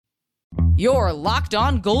Your Locked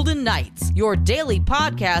On Golden Knights, your daily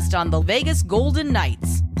podcast on the Vegas Golden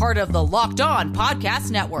Knights, part of the Locked On Podcast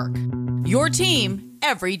Network. Your team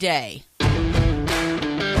every day.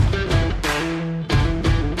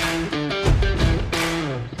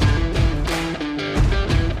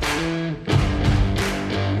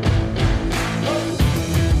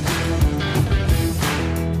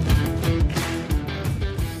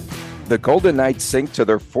 The Golden Knights sink to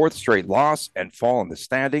their fourth straight loss and fall in the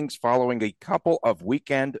standings following a couple of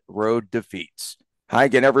weekend road defeats. Hi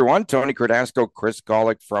again, everyone. Tony Cardasco, Chris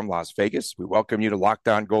Golick from Las Vegas. We welcome you to Locked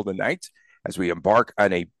On Golden Knights as we embark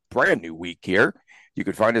on a brand new week here. You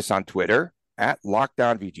can find us on Twitter at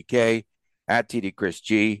LockedOnVGK, at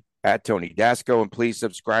TDChrisG, at Tony Dasco, and please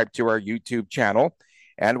subscribe to our YouTube channel.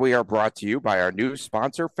 And we are brought to you by our new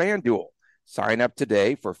sponsor, FanDuel. Sign up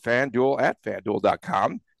today for FanDuel at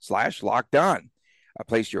FanDuel.com/LockedOn.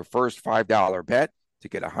 Place your first $5 bet to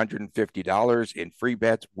get $150 in free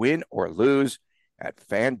bets, win or lose, at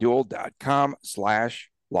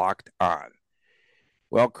FanDuel.com/LockedOn.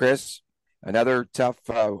 Well, Chris, another tough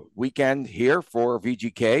weekend here for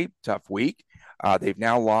VGK. Tough week. They've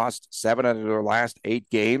now lost 7 out of their last 8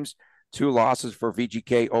 games. 2 losses for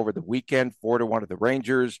VGK over the weekend, 4-1 to the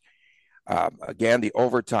Rangers. Again, the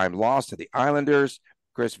overtime loss to the Islanders.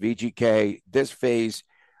 Chris, VGK, this phase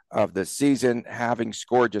of the season, having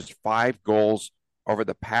scored just 5 goals over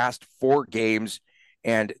the past 4 games,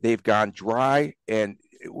 and they've gone dry. And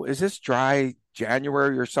is this dry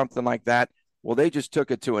January or something like that? Well, they just took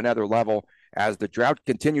it to another level as the drought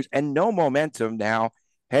continues, and no momentum now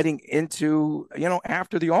heading into,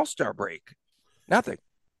 after the All-Star break. Nothing.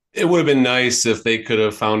 It would have been nice if they could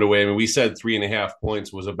have found a way. I mean, we said 3.5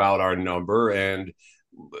 points was about our number, and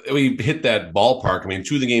we hit that ballpark. I mean,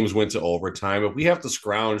 2 of the games went to overtime. If we have to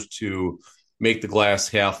scrounge to make the glass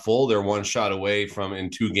half full, they're 1 shot away from, in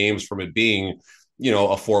 2 games, from it being,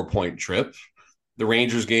 a 4-point trip. The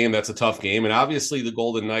Rangers game, that's a tough game. And obviously the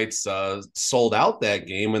Golden Knights sold out that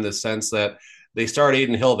game in the sense that they started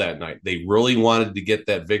Adin Hill that night. They really wanted to get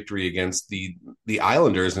that victory against the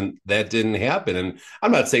Islanders, and that didn't happen. And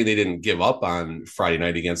I'm not saying they didn't give up on Friday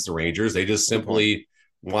night against the Rangers. They just simply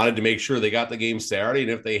wanted to make sure they got the game Saturday.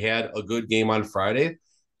 And if they had a good game on Friday,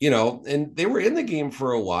 and they were in the game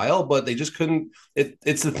for a while, but they just couldn't.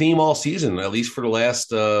 It's the theme all season, at least for the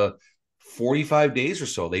last 45 days or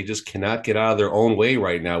so. They just cannot get out of their own way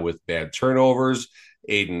right now with bad turnovers.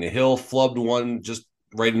 Adin Hill flubbed one just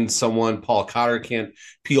right into someone. Paul Cotter can't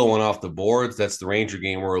peel one off the boards. That's the Ranger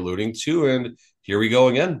game we're alluding to. And here we go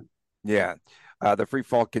again. Yeah. The free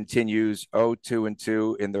fall continues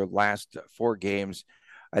 0-2-2 in their last 4 games.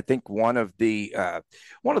 I think one of the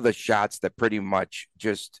shots that pretty much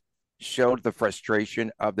just showed the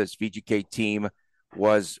frustration of this VGK team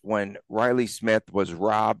was when Riley Smith was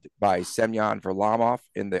robbed by Semyon Varlamov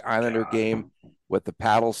in the Islander game with the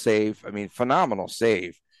paddle save. I mean, phenomenal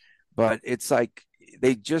save. But it's like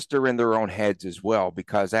they just are in their own heads as well,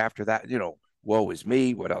 because after that, woe is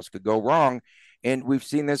me. What else could go wrong? And we've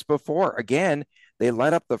seen this before. Again, they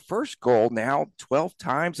let up the first goal now 12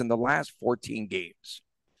 times in the last 14 games.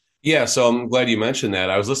 Yeah, so I'm glad you mentioned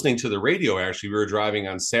that. I was listening to the radio, actually. We were driving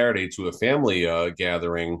on Saturday to a family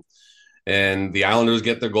gathering, and the Islanders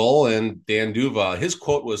get their goal, and Dan Duva, his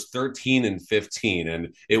quote was 13 and 15,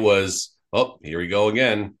 and it was, here we go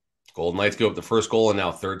again. Golden Knights go up the first goal, and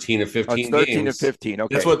now 13 and 15 13 games. and 15,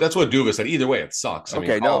 okay. That's what Duva said. Either way, it sucks.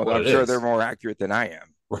 Okay, I'm sure they're more accurate than I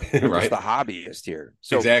am. Right. Just the hobbyist here.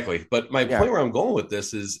 So, exactly. But my point where I'm going with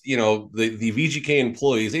this is, the VGK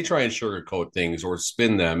employees, they try and sugarcoat things or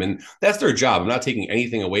spin them, and that's their job. I'm not taking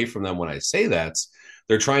anything away from them when I say that.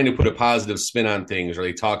 They're trying to put a positive spin on things, or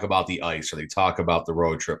they talk about the ice, or they talk about the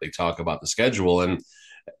road trip, they talk about the schedule. And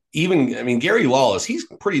even, Gary Lawless, he's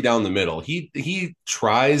pretty down the middle. He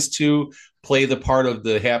tries to play the part of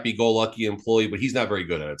the happy-go-lucky employee, but he's not very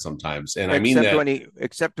good at it sometimes. And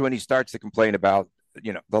except when he starts to complain about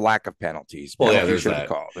the lack of penalties. Well, there's that.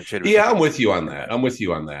 I'm with you on that.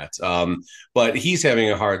 But he's having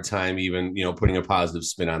a hard time even, putting a positive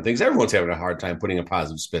spin on things. Everyone's having a hard time putting a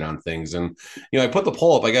positive spin on things. And, I put the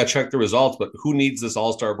poll up. I got to check the results, but who needs this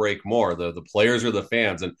All-Star break more, the players or the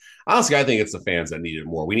fans? And honestly, I think it's the fans that need it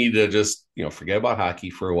more. We need to just, forget about hockey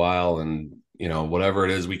for a while and, whatever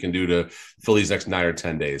it is we can do to fill these next 9 or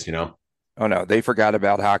 10 days, Oh, no, they forgot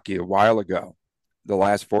about hockey a while ago. The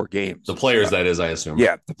last 4 games. The players, that is, I assume.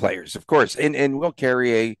 Yeah, the players, of course. And Will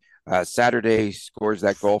Carrier Saturday scores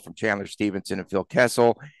that goal from Chandler Stevenson and Phil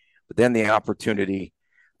Kessel. But then the opportunity,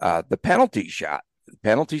 the penalty shot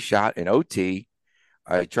in OT.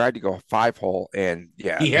 I tried to go 5-hole, and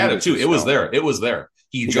he had it too. It was there.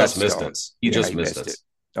 He just missed it. He just missed it.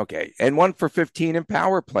 Okay. And 1 for 15 in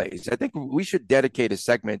power plays. I think we should dedicate a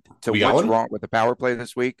segment to We got what's one? wrong with the power play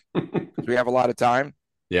this week because we have a lot of time.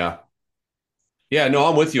 Yeah. Yeah, no,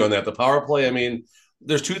 I'm with you on that. The power play, I mean,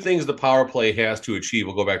 there's two things the power play has to achieve.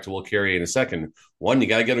 We'll go back to Will Carrier in a second. One, you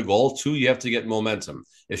got to get a goal. Two, you have to get momentum.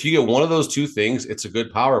 If you get one of those two things, it's a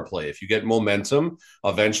good power play. If you get momentum,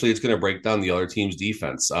 eventually it's going to break down the other team's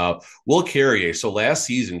defense. Will Carrier, so last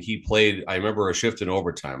season he played, I remember, a shift in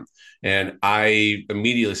overtime. And I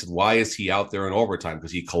immediately said, why is he out there in overtime?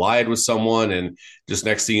 Because he collided with someone, and just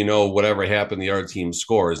next thing you know, whatever happened, the other team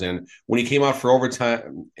scores. And when he came out for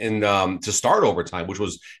overtime and to start overtime, which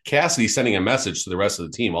was Cassidy sending a message to the rest of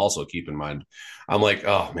the team, also keep in mind, I'm like,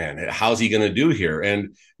 oh man, how's he going to do here?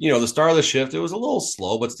 And the start of the shift, it was a little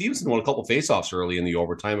slow, but Stevenson won a couple faceoffs early in the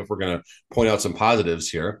overtime. If we're going to point out some positives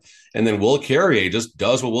here, and then Will Carrier just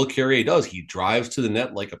does what Will Carrier does. He drives to the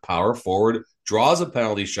net like a power forward, draws a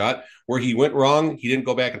penalty shot. Where he went wrong, he didn't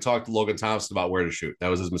go back and talk to Logan Thompson about where to shoot. That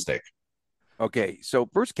was his mistake. Okay. So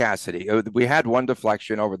Bruce Cassidy, we had one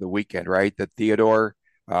deflection over the weekend, right? The Theodore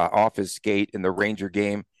off his skate in the Ranger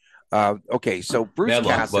game. Okay. So Bruce Bad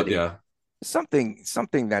luck, but Cassidy, yeah.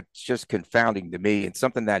 something that's just confounding to me and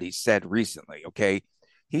something that he said recently. Okay.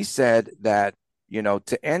 He said that,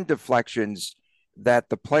 to end deflections, that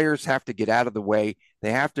the players have to get out of the way.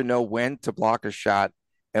 They have to know when to block a shot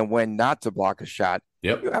and when not to block a shot.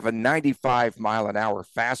 Yep. You have a 95-mile-an-hour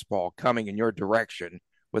fastball coming in your direction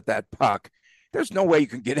with that puck. There's no way you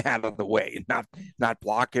can get out of the way and not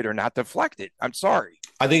block it or not deflect it. I'm sorry.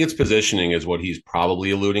 I think it's positioning is what he's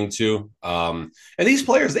probably alluding to. And these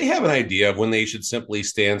players, they have an idea of when they should simply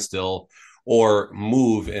stand still or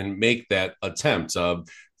move and make that attempt.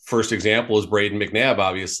 First example is Braden McNabb,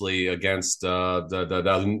 obviously, against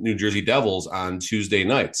the New Jersey Devils on Tuesday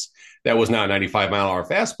nights. That was not a 95-mile-an-hour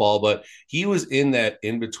fastball, but he was in that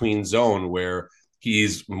in-between zone where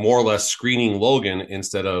he's more or less screening Logan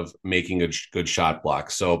instead of making a good shot block.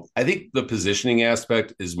 So I think the positioning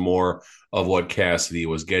aspect is more of what Cassidy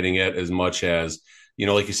was getting at, as much as,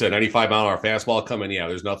 like you said, 95-mile-an-hour fastball coming. Yeah,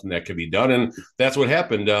 there's nothing that can be done. And that's what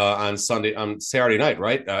happened on Saturday night,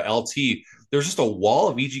 right? LT, there's just a wall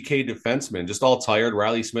of VGK defensemen, just all tired.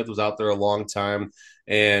 Riley Smith was out there a long time.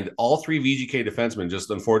 And all three VGK defensemen just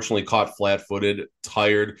unfortunately caught flat-footed,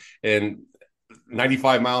 tired, and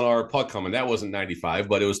 95-mile-an-hour puck coming. That wasn't 95,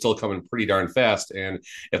 but it was still coming pretty darn fast. And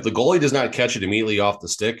if the goalie does not catch it immediately off the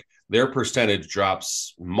stick, their percentage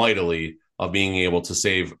drops mightily of being able to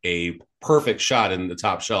save a perfect shot in the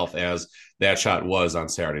top shelf, as that shot was on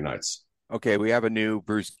Saturday nights. Okay, we have a new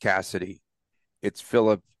Bruce Cassidy. It's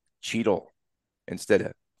Philip Cheadle instead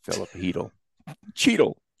of Philip Heedle.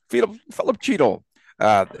 Philip Cheadle.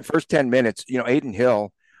 The first 10 minutes, Aiden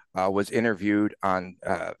Hill was interviewed on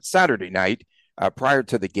Saturday night. Prior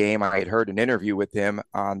to the game, I had heard an interview with him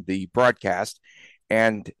on the broadcast,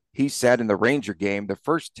 and he said in the Ranger game, the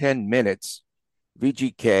first 10 minutes,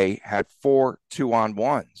 VGK had 4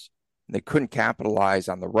 2-on-1s. And they couldn't capitalize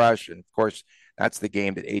on the rush. And, of course, that's the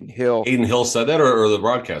game that Aiden Hill said that, or the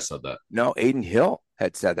broadcast said that? No, Aiden Hill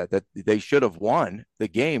had said that they should have won the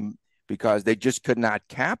game because they just could not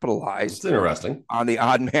capitalize. It's interesting on the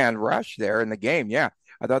odd man rush there in the game. Yeah,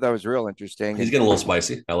 I thought that was real interesting. He's getting a little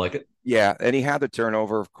spicy. I like it. Yeah, and he had the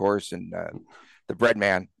turnover, of course, and the bread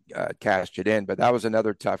man cashed it in. But that was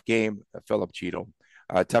another tough game, Philip Cheadle.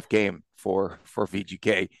 Tough game for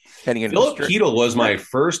VGK. Philip Cheadle was my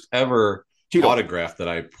first ever autograph that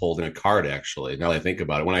I pulled in a card, actually. Now that I think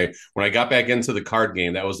about it, when I got back into the card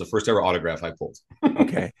game, that was the first ever autograph I pulled.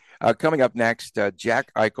 Okay. Coming up next,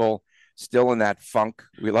 Jack Eichel, still in that funk.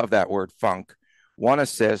 We love that word, funk. 1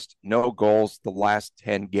 assist, no goals the last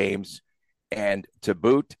 10 games, and to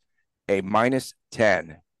boot, a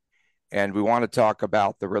 -10. And we want to talk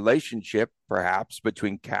about the relationship, perhaps,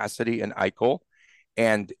 between Cassidy and Eichel,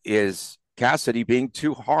 and is Cassidy being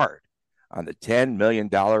too hard on the $10 million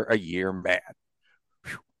a year man?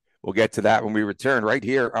 Whew. We'll get to that when we return right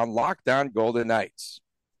here on Locked On Golden Knights.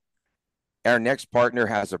 Our next partner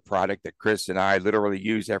has a product that Chris and I literally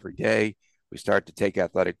use every day. We start to take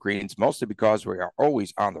Athletic Greens, mostly because we are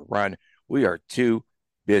always on the run. We are two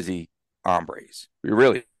busy hombres. We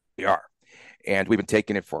really are. And we've been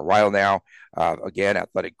taking it for a while now. Again,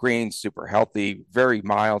 Athletic Greens, super healthy, very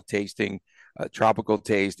mild tasting, tropical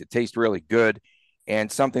taste. It tastes really good,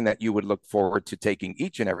 and something that you would look forward to taking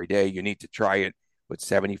each and every day. You need to try it with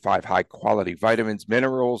 75 high-quality vitamins,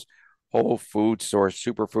 minerals, whole food source,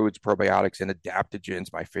 superfoods, probiotics, and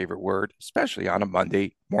adaptogens, my favorite word, especially on a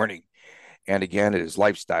Monday morning. And again, it is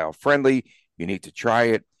lifestyle friendly. You need to try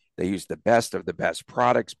it. They use the best of the best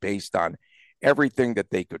products based on everything that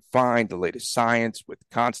they could find, the latest science with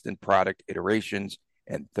constant product iterations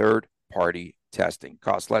and third-party testing.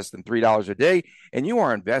 Costs less than $3 a day, and you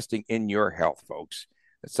are investing in your health, folks.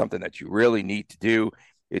 It's something that you really need to do.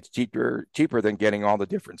 It's cheaper than getting all the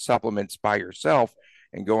different supplements by yourself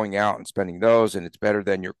and going out and spending those, and it's better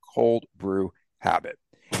than your cold brew habit.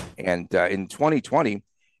 And in 2020,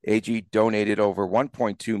 AG donated over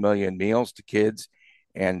 1.2 million meals to kids,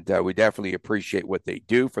 and we definitely appreciate what they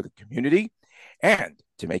do for the community. And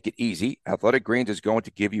to make it easy, Athletic Greens is going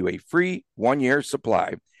to give you a free 1-year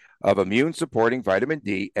supply of immune-supporting vitamin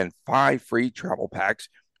D and 5 free travel packs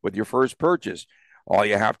with your first purchase. All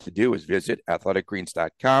you have to do is visit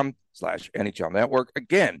athleticgreens.com/NHL Network.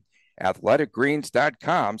 Again,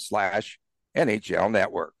 athleticgreens.com/NHL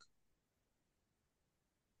Network.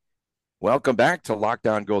 Welcome back to Locked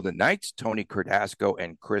On Golden Knights. Tony Cardasco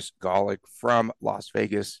and Chris Golick from Las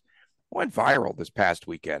Vegas went viral this past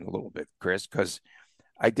weekend a little bit, Chris, because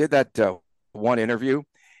I did that one interview,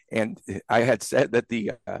 and I had said that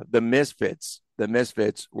the Misfits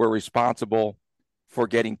were responsible for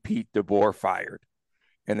getting Pete DeBoer fired.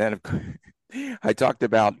 And then I talked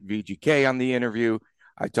about VGK on the interview.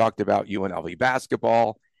 I talked about UNLV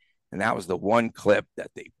basketball, and that was the one clip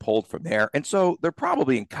that they pulled from there. And so they're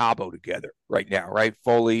probably in Cabo together right now, right?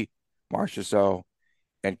 Foley, Marchessault,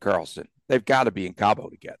 and Carlson. They've got to be in Cabo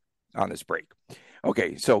together on this break.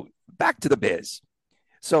 Okay, so back to the biz.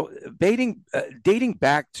 So dating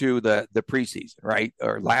back to the preseason, right,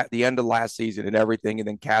 or the end of last season and everything, and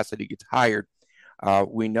then Cassidy gets hired.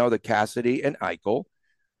 We know that Cassidy and Eichel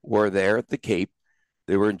were there at the Cape.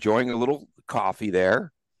 They were enjoying a little coffee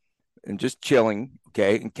there and just chilling,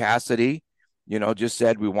 okay? And Cassidy, just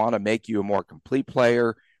said, we want to make you a more complete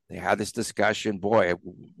player. They had this discussion. Boy, I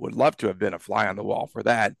would love to have been a fly on the wall for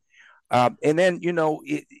that. And then,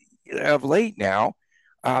 of late now,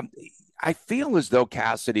 I feel as though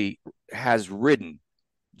Cassidy has ridden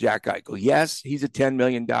Jack Eichel. Yes, he's a $10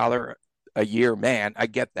 million a year man. I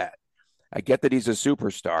get that. I get that he's a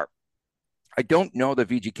superstar. I don't know that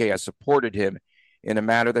VGK has supported him in a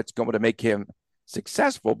manner that's going to make him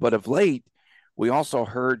successful. But of late, we also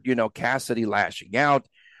heard, Cassidy lashing out,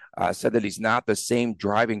 said that he's not the same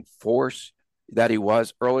driving force that he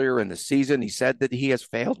was earlier in the season. He said that he has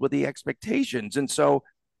failed with the expectations. And so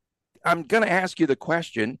I'm going to ask you the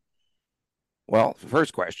question. Well, the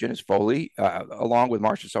first question is Foley, along with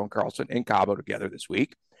Marchessault and Carlson in Cabo together this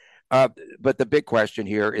week. But the big question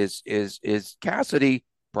here is Cassidy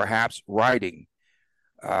perhaps riding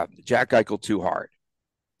Jack Eichel too hard?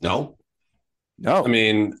 No. I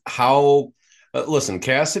mean, how listen,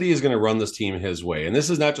 Cassidy is going to run this team his way. And this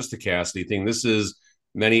is not just a Cassidy thing. This is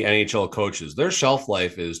many NHL coaches. Their shelf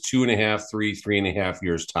life is 2.5, 3.5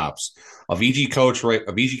 years tops. A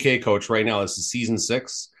VGK coach right now, this is season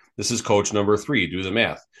 6. This is coach number 3. Do the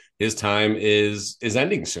math. His time is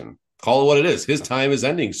ending soon. Call it what it is. His time is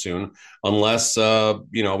ending soon, unless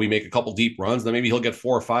we make a couple deep runs. Then maybe he'll get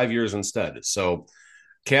 4 or 5 years instead. So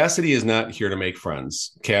Cassidy is not here to make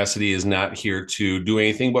friends. Cassidy is not here to do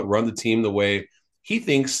anything but run the team the way he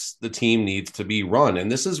thinks the team needs to be run.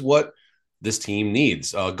 And this is what this team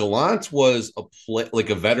needs. Gallant was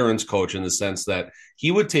a veterans coach in the sense that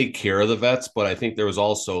he would take care of the vets, but I think there was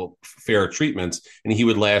also fair treatments, and he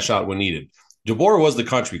would lash out when needed. DeBoer was the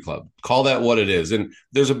country club. Call that what it is. And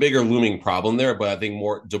there's a bigger looming problem there, but I think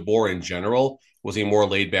DeBoer in general was a more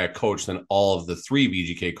laid-back coach than all of the 3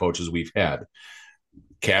 VGK coaches we've had.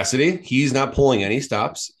 Cassidy, he's not pulling any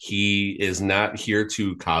stops. He is not here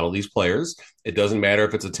to coddle these players. It doesn't matter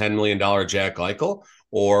if it's a $10 million Jack Eichel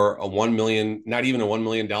or a $1 million, not even a $1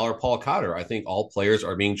 million Paul Cotter. I think all players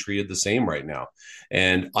are being treated the same right now.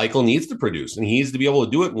 And Eichel needs to produce, and he needs to be able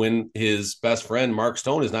to do it when his best friend, Mark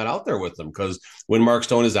Stone, is not out there with him. Because when Mark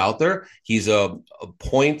Stone is out there, he's a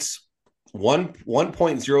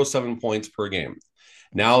 1.07 points per game.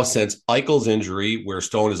 Now, since Eichel's injury, where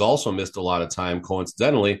Stone has also missed a lot of time,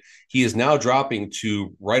 coincidentally, he is now dropping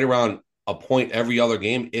to right around a point every other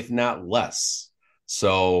game, if not less.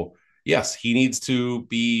 So, yes, he needs to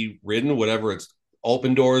be ridden, whatever it's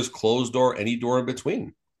open doors, closed door, any door in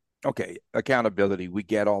between. Okay, accountability, we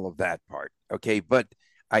get all of that part. Okay, but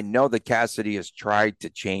I know that Cassidy has tried to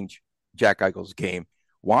change Jack Eichel's game,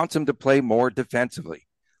 wants him to play more defensively.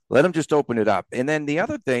 Let him just open it up. And then the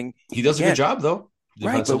other thing, he does a good job, though.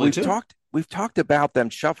 Right, but we've talked about them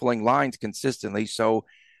shuffling lines consistently. So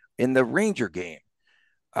in the Ranger game,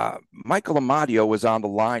 Michael Amadio was on the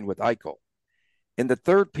line with Eichel. In the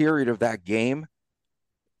third period of that game,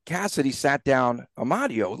 Cassidy sat down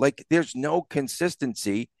Amadio. Like, there's no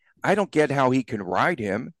consistency. I don't get how he can ride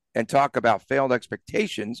him and talk about failed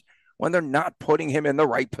expectations when they're not putting him in the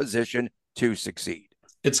right position to succeed.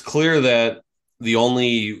 It's clear that the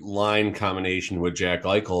only line combination with Jack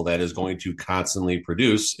Eichel that is going to constantly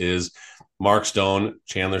produce is Mark Stone,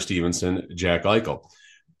 Chandler Stevenson, Jack Eichel.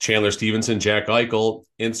 Chandler Stevenson, Jack Eichel,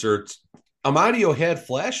 insert. Amadio had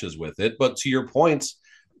flashes with it, but to your points,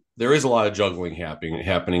 there is a lot of juggling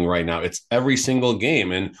happening right now. It's every single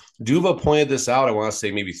game. And Duva pointed this out, I want to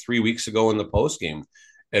say maybe 3 weeks ago in the post game.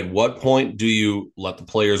 At what point do you let the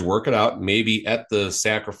players work it out? Maybe at the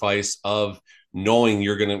sacrifice of knowing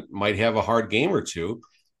you're might have a hard game or two,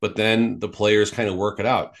 but then the players kind of work it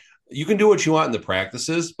out. You can do what you want in the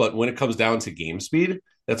practices, but when it comes down to game speed,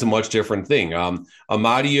 that's a much different thing.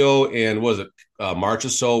 Amadio and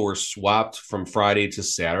Marchessault were swapped from Friday to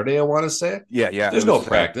Saturday, I want to say. Yeah. There's no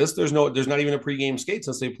practice. There's not even a pregame skate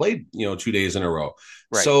since they played, 2 days in a row.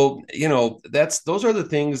 Right. So, those are the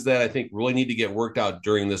things that I think really need to get worked out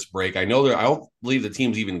during this break. I don't believe the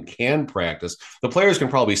teams even can practice. The players can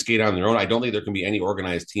probably skate on their own. I don't think there can be any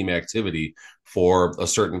organized team activity for a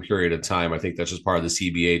certain period of time. I think that's just part of the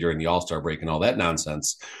CBA during the All-Star break and all that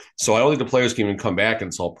nonsense. So I don't think the players can even come back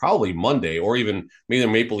until probably Monday, or even maybe the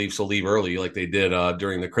Maple Leafs will leave early like they did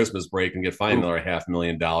during the Christmas break and get fined another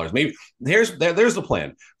 $500,000. Maybe there's the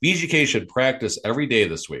plan. VGK should practice every day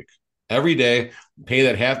this week. Every day, pay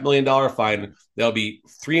that $500,000 fine. That'll be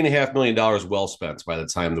 $3.5 million well spent by the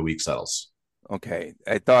time the week settles. Okay.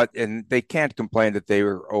 I thought, and they can't complain that they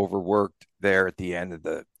were overworked there at the end of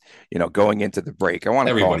the, going into the break.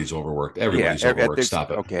 Everybody's overworked. Everybody's overworked.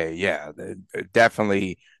 Stop it. Okay. Yeah.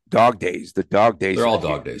 Definitely dog days. The dog days. They're all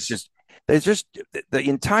dog days. The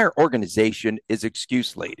entire organization is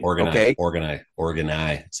excuse laden.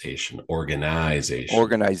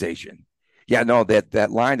 Organization. Yeah, no, that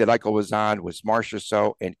line that Eichel was on was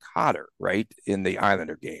Marchessault and Cotter, right, in the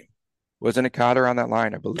Islander game. Wasn't it Cotter on that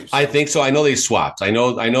line? I believe so. I think so. I know they swapped. I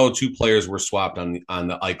know 2 players were swapped on the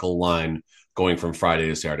Eichel line going from Friday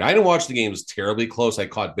to Saturday. I didn't watch the games terribly close. I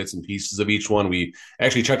caught bits and pieces of each one. We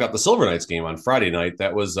actually checked out the Silver Knights game on Friday night.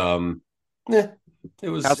 That was How's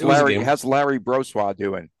Larry Brossoit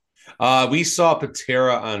doing? We saw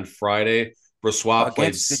Patera on Friday. Brossoit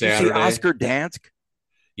played Saturday. Did you see Oscar Dansk?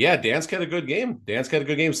 Yeah, Dansk had a good game.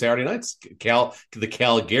 Saturday nights. The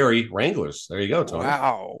Calgary Wranglers. There you go, Tony.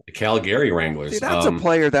 Wow. The Calgary Wranglers. See, that's a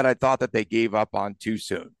player that I thought that they gave up on too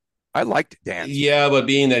soon. I liked Dansk. Yeah, but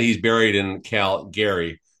being that he's buried in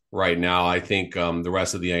Calgary right now, I think the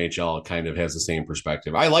rest of the NHL kind of has the same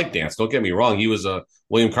perspective. I like Dansk. Don't get me wrong. He was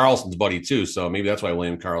William Karlsson's buddy too, so maybe that's why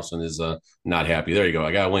William Karlsson is not happy. There you go.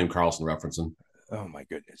 I got a William Karlsson referencing. Oh, my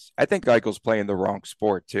goodness. I think Eichel's playing the wrong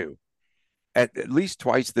sport too. At least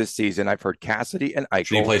twice this season, I've heard Cassidy and Eichel.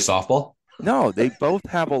 Should he play softball? No, they both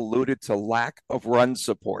have alluded to lack of run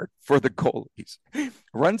support for the goalies.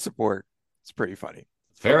 Run support. It's pretty funny.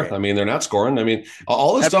 Fair. Okay. I mean, they're not scoring. I mean,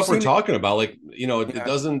 all the stuff we're talking about, it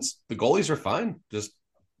doesn't. The goalies are fine. Just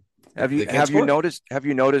have you noticed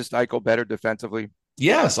Eichel better defensively?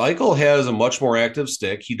 Yes, Eichel has a much more active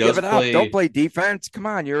stick. He does play. Don't play defense. Come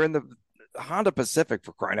on, you're in the Honda Pacific,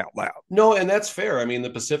 for crying out loud. No, and that's fair. I mean, the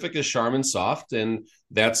Pacific is Charmin soft, and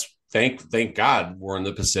that's thank God we're in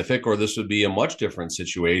the Pacific, or this would be a much different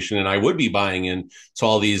situation. And I would be buying in to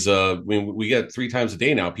all these. We get 3 times a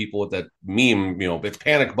day now people with that meme, it's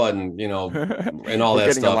panic button, and all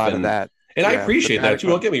that stuff. A lot of that. And I appreciate that too.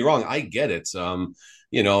 Don't get me wrong, I get it. And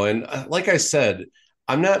like I said,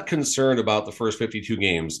 I'm not concerned about the first 52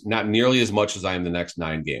 games, not nearly as much as I am the next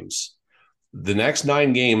 9 games. The next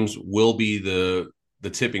 9 games will be the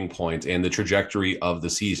tipping point and the trajectory of the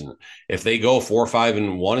season. If they go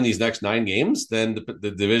 4-5-1 in these next 9 games, then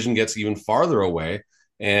the division gets even farther away.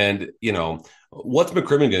 And, what's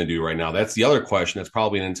McCrimmon going to do right now? That's the other question. That's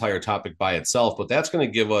probably an entire topic by itself, but that's going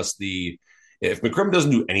to give us if McCrimmon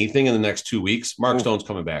doesn't do anything in the next 2 weeks, Mark Stone's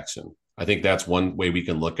coming back soon. I think that's one way we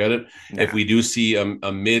can look at it. Yeah. If we do see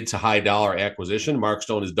a mid to high dollar acquisition, Mark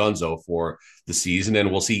Stone is donezo for the season,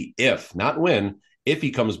 and we'll see not when, if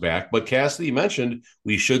he comes back. But Cassidy mentioned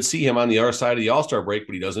we should see him on the other side of the All-Star break,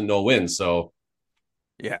 but he doesn't know when. So,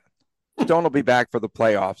 yeah, Stone will be back for the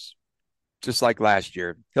playoffs, just like last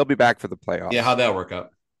year. He'll be back for the playoffs. Yeah, how'd that work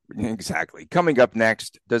out? Exactly. Coming up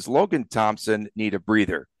next, does Logan Thompson need a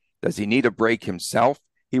breather? Does he need a break himself?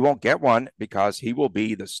 He won't get one because he will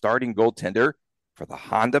be the starting goaltender for the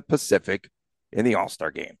Honda Pacific in the All-Star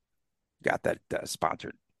game. Got that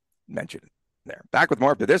sponsored mention there. Back with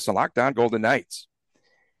more after this on Locked On Golden Knights.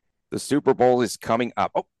 The Super Bowl is coming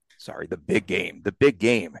up. The big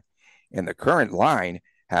game. And the current line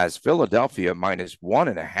has Philadelphia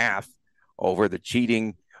 -1.5 over the Chiefs.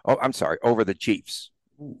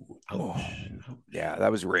 Yeah,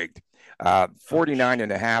 that was rigged.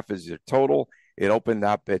 49.5 is their total. It opened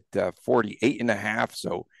up at 48.5.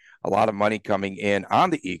 So a lot of money coming in on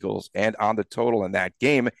the Eagles and on the total in that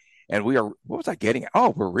game. And what was I getting?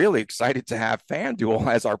 Oh, we're really excited to have FanDuel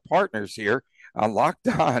as our partners here on Locked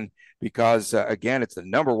On because, again, it's the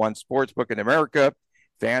number one sports book in America,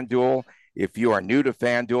 FanDuel. If you are new to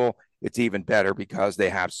FanDuel, it's even better because they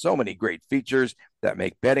have so many great features that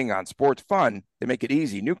make betting on sports fun. They make it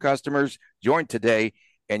easy. New customers join today,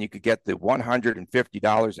 and you could get the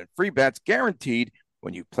 $150 in free bets guaranteed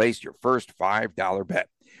when you place your first $5 bet.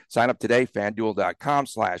 Sign up today,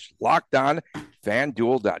 FanDuel.com/lockedon,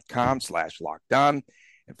 FanDuel.com/lockedon.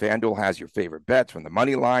 And FanDuel has your favorite bets from the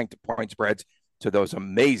money line to point spreads to those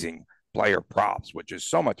amazing player props, which is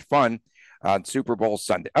so much fun on Super Bowl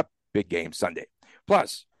Sunday, big game Sunday.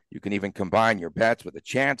 Plus, you can even combine your bets with a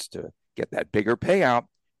chance to get that bigger payout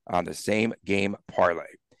on the same game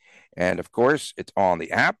parlay. And of course, it's all on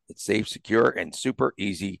the app. It's safe, secure, and super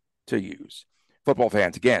easy to use. Football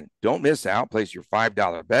fans, again, don't miss out. Place your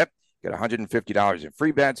 $5 bet. Get $150 in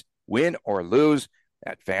free bets, win or lose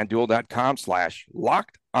at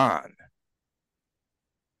FanDuel.com/lockedon.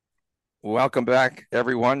 Welcome back,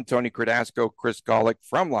 everyone. Tony Cardasco, Chris Golick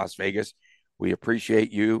from Las Vegas. We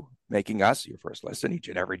appreciate you making us your first listen each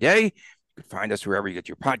and every day. You can find us wherever you get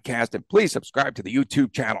your podcast, and please subscribe to the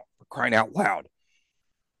YouTube channel, for crying out loud.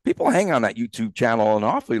 People hang on that YouTube channel an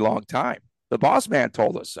awfully long time. The boss man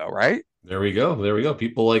told us so, right? There we go.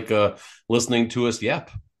 People like listening to us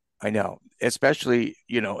yap. I know, especially,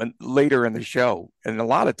 and later in the show. And a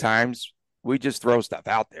lot of times we just throw stuff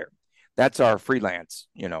out there. That's our freelance,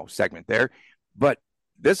 segment there. But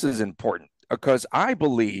this is important because I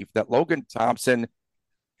believe that Logan Thompson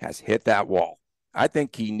has hit that wall. I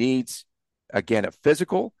think he needs, again, a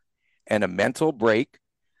physical and a mental break.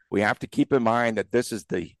 We have to keep in mind that this is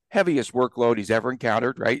the heaviest workload he's ever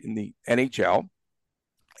encountered, right, in the NHL.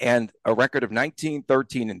 And a record of 19,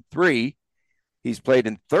 13, and 3. He's played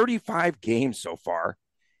in 35 games so far.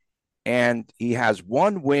 And he has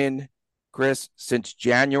one win, Chris, since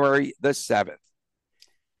January the 7th.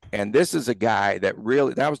 And this is a guy that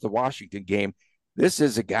was the Washington game. This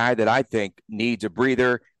is a guy that I think needs a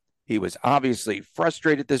breather. He was obviously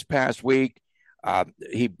frustrated this past week.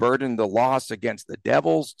 He burdened the loss against the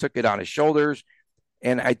Devils, took it on his shoulders.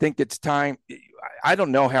 And I think it's time. I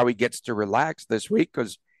don't know how he gets to relax this week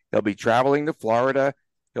because he'll be traveling to Florida.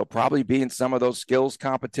 He'll probably be in some of those skills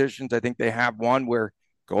competitions. I think they have one where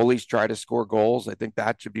goalies try to score goals. I think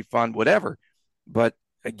that should be fun, whatever. But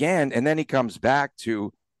again, and then he comes back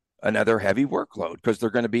to another heavy workload because they're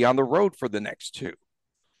going to be on the road for the next 2.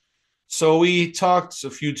 So we talked a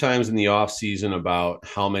few times in the offseason about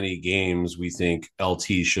how many games we think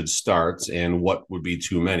LT should start and what would be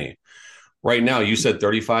too many. Right now, you said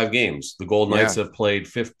 35 games. The Golden Knights have played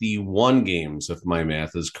 51 games, if my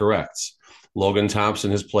math is correct. Logan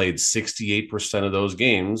Thompson has played 68% of those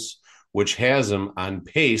games, which has him on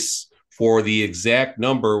pace for the exact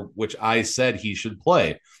number which I said he should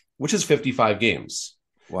play, which is 55 games.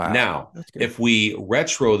 Wow. Now, if we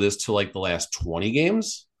retro this to like the last 20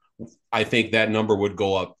 games, I think that number would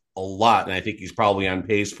go up a lot. And I think he's probably on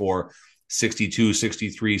pace for 62,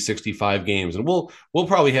 63, 65 games. And we'll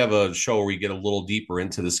probably have a show where we get a little deeper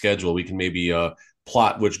into the schedule. We can maybe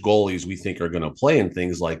plot which goalies we think are going to play and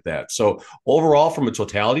things like that. So overall, from a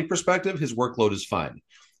totality perspective, his workload is fine.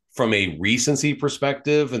 From a recency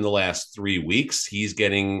perspective, in the last 3 weeks, he's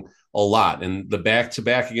getting a lot. And the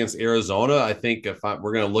back-to-back against Arizona, I think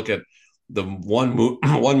we're going to look at the one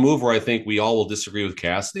move where I think we all will disagree with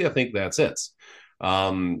Cassidy, I think that's it.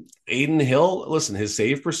 Adin Hill, listen, his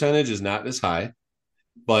save percentage is not as high,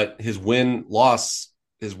 but his wins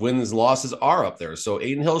and losses are up there. So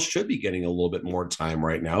Adin Hill should be getting a little bit more time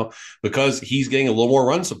right now because he's getting a little more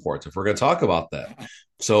run support, if we're going to talk about that.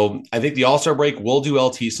 So I think the All-Star break will do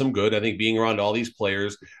LT some good. I think being around all these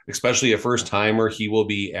players, especially a first-timer, he will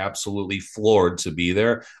be absolutely floored to be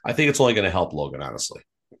there. I think it's only going to help Logan, honestly.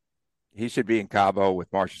 He should be in Cabo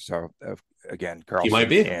with Marshall again, Carlson. He might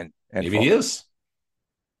be. And maybe Fulton. He is.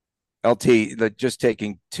 LT, just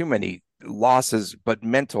taking too many losses, but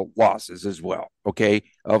mental losses as well, okay,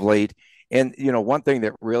 of late. And, one thing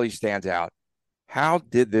that really stands out, how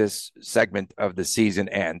did this segment of the season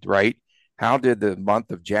end, right? How did the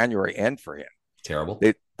month of January end for him? Terrible.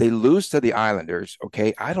 They lose to the Islanders,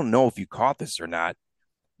 okay? I don't know if you caught this or not.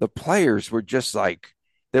 The players were just like,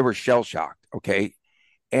 they were shell-shocked, okay?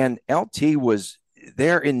 And LT was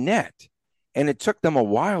there in net. And it took them a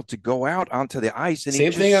while to go out onto the ice. And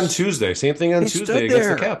Same thing on Tuesday against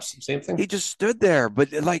the Caps. Same thing. He just stood there.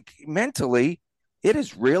 But like mentally, it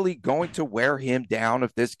is really going to wear him down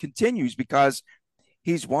if this continues because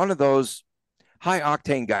he's one of those high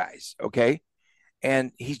octane guys. Okay.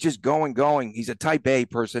 and he's just going. He's a type A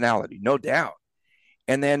personality, no doubt.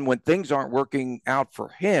 And then when things aren't working out for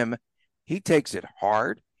him, he takes it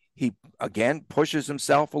hard. He, again, pushes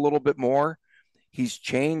himself a little bit more. He's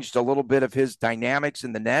changed a little bit of his dynamics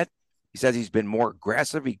in the net. He says he's been more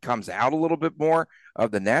aggressive. He comes out a little bit more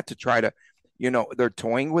of the net to try to, they're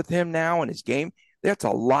toying with him now in his game. That's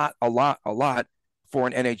a lot for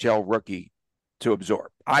an NHL rookie to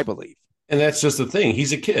absorb, I believe. And that's just the thing.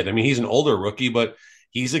 He's a kid. I mean, he's an older rookie, but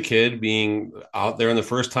he's a kid being out there in the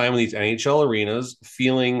first time in these NHL arenas,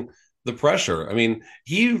 feeling the pressure. I mean,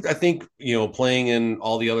 I think, playing in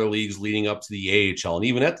all the other leagues leading up to the AHL and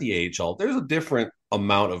even at the AHL, there's a different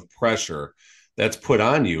amount of pressure that's put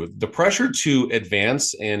on you. The pressure to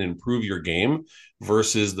advance and improve your game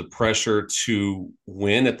versus the pressure to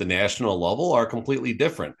win at the national level are completely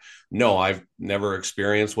different. No, I've never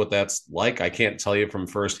experienced what that's like. I can't tell you from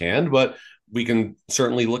firsthand, but we can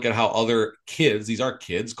certainly look at how other kids, these are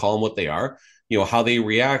kids, call them what they are, how they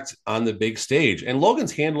react on the big stage. And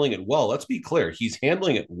Logan's handling it well. Let's be clear. He's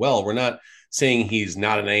handling it well. We're not saying he's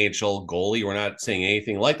not an AHL goalie. We're not saying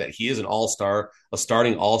anything like that. He is an all-star, a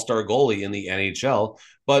starting all-star goalie in the NHL,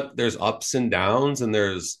 but there's ups and downs and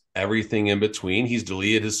there's everything in between. He's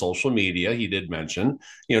deleted his social media. He did mention,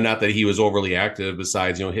 not that he was overly active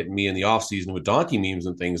besides, hitting me in the off season with donkey memes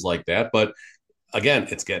and things like that. But again,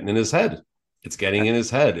 it's getting in his head. It's getting in his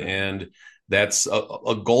head. And that's a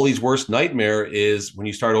goalie's worst nightmare is when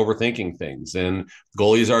you start overthinking things. And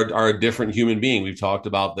goalies are a different human being. We've talked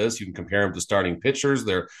about this. You can compare them to starting pitchers.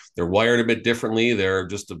 They're wired a bit differently. They're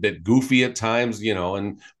just a bit goofy at times,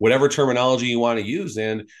 and whatever terminology you want to use.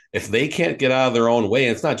 And if they can't get out of their own way,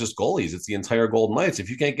 and it's not just goalies, it's the entire Golden Knights. If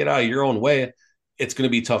you can't get out of your own way, it's going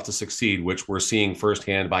to be tough to succeed, which we're seeing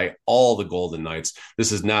firsthand by all the Golden Knights.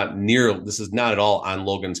 This is not at all on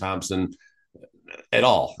Logan Thompson at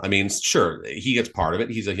all. I mean, sure, he gets part of it.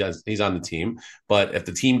 He's on the team, but if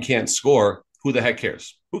the team can't score, who the heck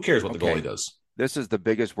cares? Who cares what the goalie does? This is the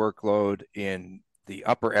biggest workload in the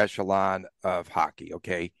upper echelon of hockey,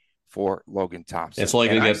 for Logan Thompson. It's only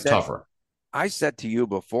going to get tougher. I said to you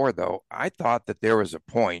before, though, I thought that there was a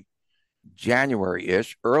point,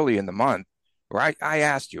 January-ish, early in the month, where I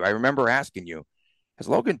asked you, I remember asking you, has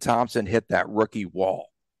Logan Thompson hit that rookie wall?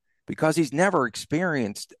 Because he's never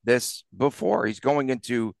experienced this before. He's going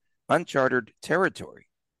into uncharted territory.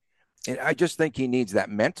 And I just think he needs that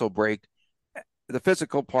mental break. The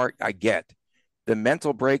physical part, I get. The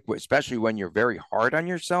mental break, especially when you're very hard on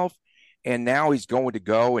yourself. And now he's going to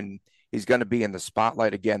go and he's going to be in the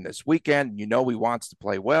spotlight again this weekend. He wants to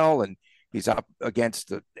play well, and he's up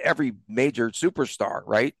against every major superstar,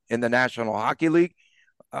 right, in the National Hockey League.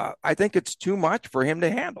 I think it's too much for him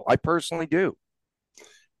to handle. I personally do.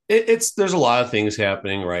 There's a lot of things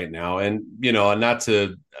happening right now, and not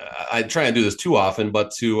to I try and do this too often,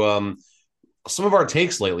 but to some of our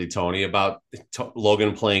takes lately, Tony, about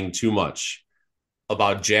Logan playing too much,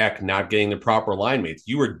 about Jack not getting the proper line mates.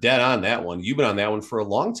 You were dead on that one. You've been on that one for a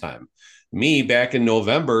long time. Me back in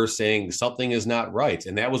November saying something is not right,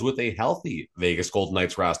 and that was with a healthy Vegas Golden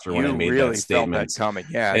Knights roster when I made that statement. Coming,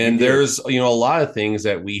 yeah. And there's a lot of things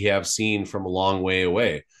that we have seen from a long way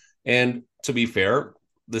away. And to be fair,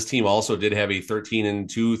 this team also did have a 13-2,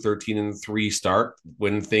 13-3 start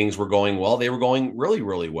when things were going well. They were going really,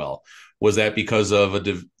 really well. Was that because of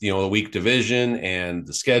a weak division and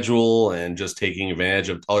the schedule and just taking advantage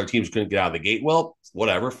of other teams couldn't get out of the gate? Well,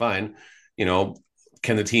 whatever, fine.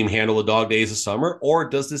 Can the team handle the dog days of summer, or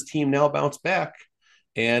does this team now bounce back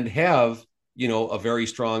and have, a very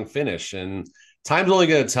strong finish? And time's only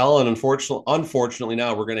going to tell. And unfortunately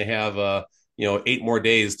now we're going to have, 8 more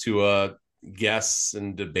days to, guess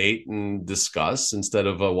and debate and discuss instead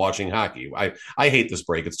of watching hockey. I hate this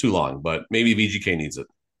break. It's too long, but maybe VGK needs it.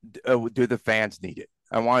 Do the fans need it?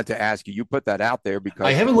 I wanted to ask you. You put that out there because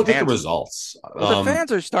I haven't looked at the results. The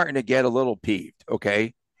fans are starting to get a little peeved.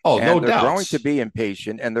 Okay. Oh, no doubt. They're growing to be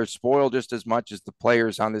impatient, and they're spoiled just as much as the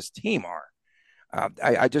players on this team are.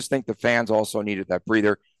 I just think the fans also needed that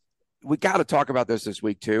breather. We got to talk about this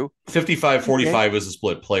week too. 55-45 is the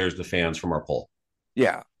split, players to fans, from our poll.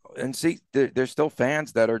 Yeah. And see, there's still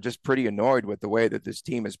fans that are just pretty annoyed with the way that this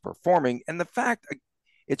team is performing. And the fact,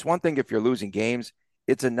 it's one thing if you're losing games.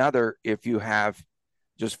 It's another if you have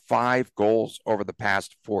just 5 goals over the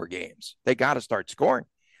past 4 games. They got to start scoring.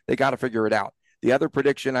 They got to figure it out. The other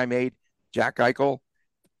prediction I made, Jack Eichel,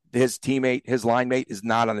 his teammate, his line mate is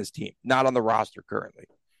not on his team, not on the roster currently,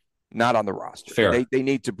 not on the roster. Fair. They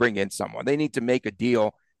need to bring in someone. They need to make a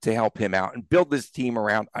deal to help him out and build this team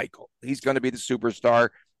around Eichel. He's going to be the superstar.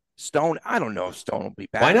 Stone, I don't know if Stone will be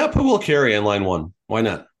back. Why not put Will Carey in line 1? Why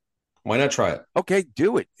not? Why not try it? Okay,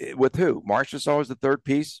 do it. With who? Marchessault is the third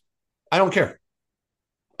piece. I don't care.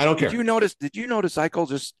 I don't care. Did you notice Eichel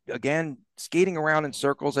just again skating around in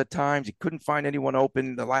circles at times? He couldn't find anyone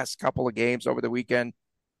open the last couple of games over the weekend.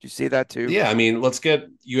 Did you see that too? Yeah, I mean,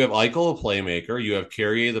 you have Eichel, a playmaker, you have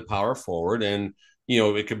Carrier, the power forward, and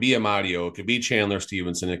it could be Amadio, it could be Chandler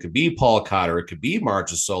Stevenson, it could be Paul Cotter, it could be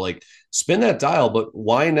Marchessault. So like spin that dial, but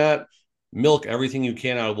why not milk everything you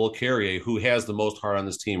can out of Will Carrier, who has the most heart on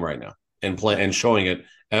this team right now and showing it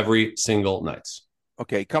every single night.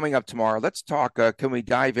 Okay, coming up tomorrow, let's talk. Can we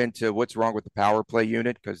dive into what's wrong with the power play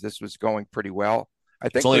unit? Because this was going pretty well. I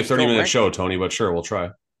think it's only a 30-minute show, Tony, but sure, we'll try.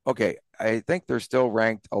 Okay, I think they're still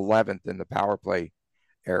ranked 11th in the power play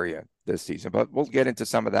area this season, but we'll get into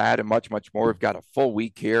some of that and much, much more. We've got a full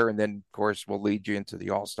week here, and then, of course, we'll lead you into the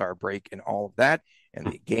All-Star break and all of that and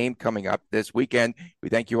the game coming up this weekend. We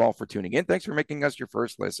thank you all for tuning in. Thanks for making us your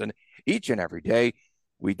first listen each and every day.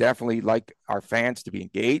 We definitely like our fans to be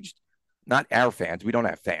engaged. Not our fans. We don't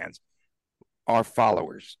have fans. Our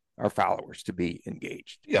followers to be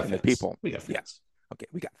engaged. Yeah, the people. We got fans. Yeah. Okay,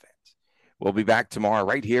 we got fans. We'll be back tomorrow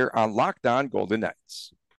right here on Locked On Golden Knights.